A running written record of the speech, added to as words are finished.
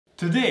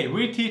Today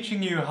we're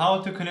teaching you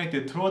how to connect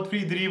the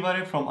trådfri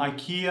drivare from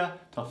IKEA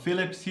to a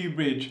Philips Hue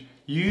bridge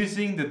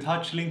using the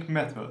Touchlink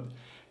method.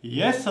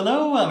 Yes,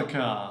 hello,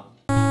 welcome!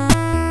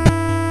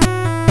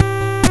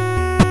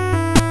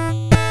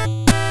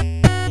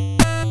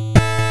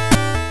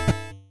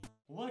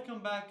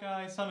 Welcome back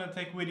guys, on a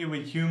tech video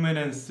with Human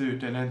and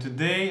Suten, and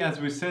today, as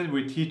we said,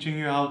 we're teaching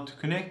you how to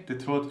connect the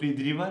trådfri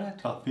drivare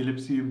to a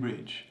Philips Hue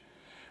bridge.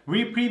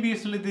 We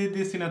previously did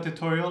this in a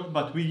tutorial,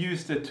 but we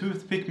used the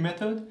toothpick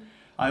method.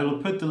 I will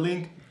put the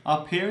link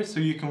up here so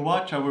you can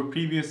watch our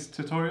previous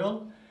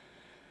tutorial.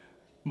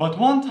 But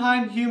one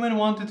time Human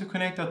wanted to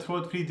connect a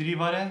trådfri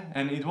drivare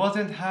and it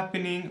wasn't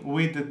happening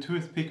with the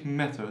toothpick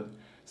method.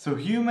 So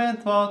Human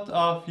thought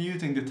of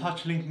using the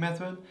Touchlink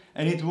method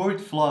and it worked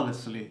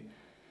flawlessly.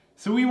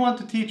 So we want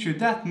to teach you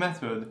that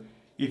method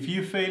if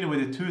you fail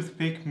with the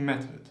toothpick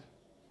method.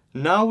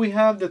 Now we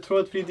have the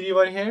trådfri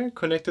drivare here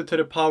connected to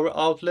the power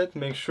outlet.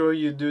 Make sure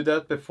you do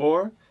that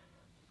before.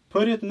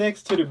 Put it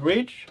next to the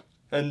bridge.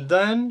 And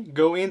then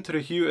go into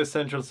the HUE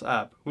Essentials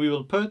app. We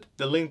will put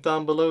the link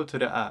down below to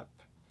the app.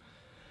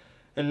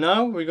 And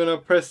now we're gonna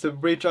press the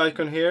bridge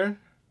icon here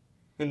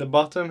in the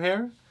bottom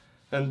here,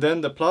 and then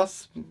the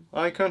plus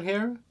icon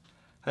here,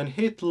 and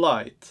hit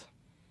light.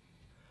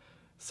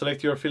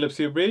 Select your Philips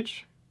Hue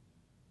bridge.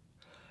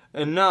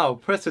 And now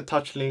press the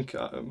Touchlink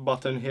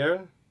button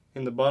here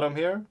in the bottom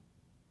here.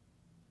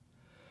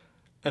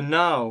 And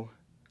now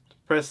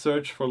press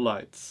search for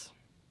lights.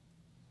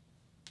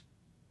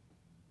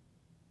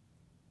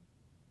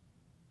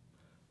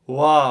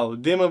 Wow,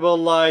 dimmable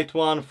light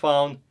one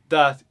found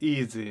that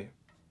easy.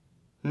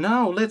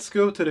 Now let's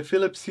go to the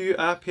Philips Hue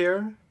app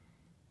here.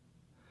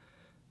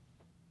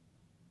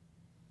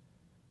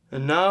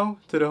 And now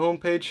to the home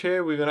page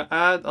here, we're gonna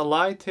add a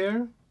light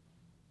here.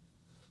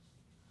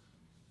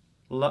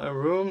 A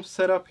room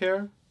setup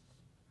here.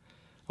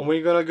 And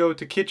we're gonna go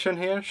to kitchen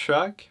here,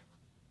 shack.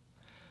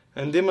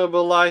 And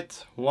dimmable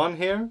light 1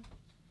 here.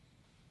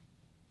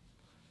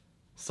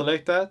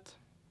 Select that.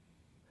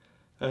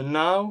 And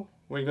now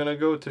we're gonna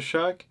go to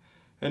shack,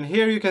 and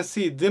here you can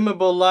see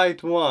dimmable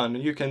light 1.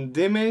 You can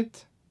dim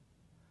it,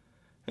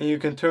 and you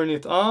can turn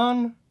it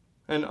on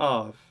and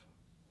off.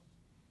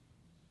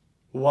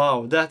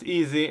 Wow, that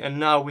easy, and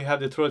now we have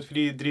the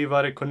trådfri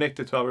drivare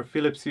connected to our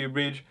Philips Hue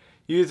bridge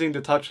using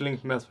the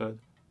Touchlink method.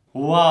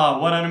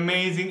 Wow, what an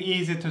amazing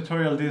easy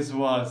tutorial this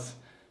was.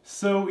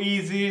 So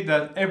easy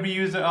that every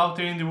user out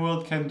there in the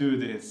world can do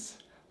this.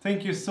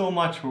 Thank you so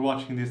much for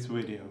watching this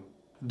video.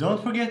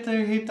 Don't forget to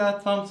hit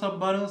that thumbs up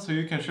button so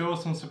you can show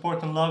us some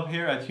support and love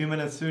here at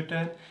Human and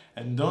Suten.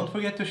 And don't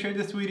forget to share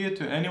this video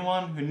to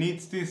anyone who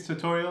needs this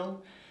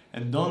tutorial.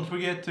 And don't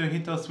forget to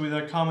hit us with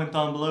a comment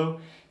down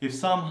below. If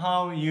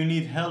somehow you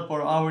need help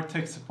or our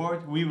tech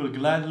support, we will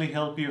gladly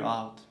help you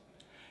out.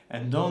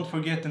 And don't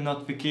forget the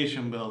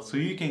notification bell so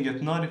you can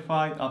get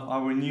notified of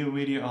our new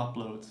video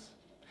uploads.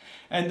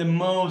 And the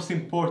most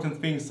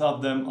important things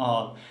of them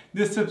all,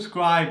 the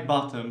subscribe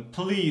button.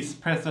 Please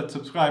press that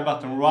subscribe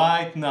button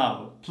right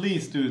now.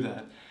 Please do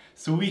that.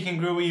 So we can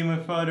grow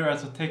even further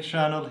as a tech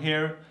channel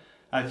here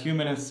at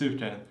Human and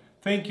Suten.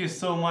 Thank you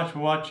so much for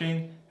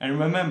watching, and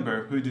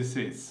remember who this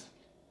is.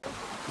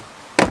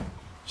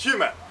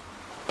 Human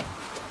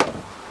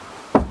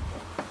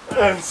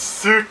and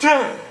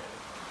Suten!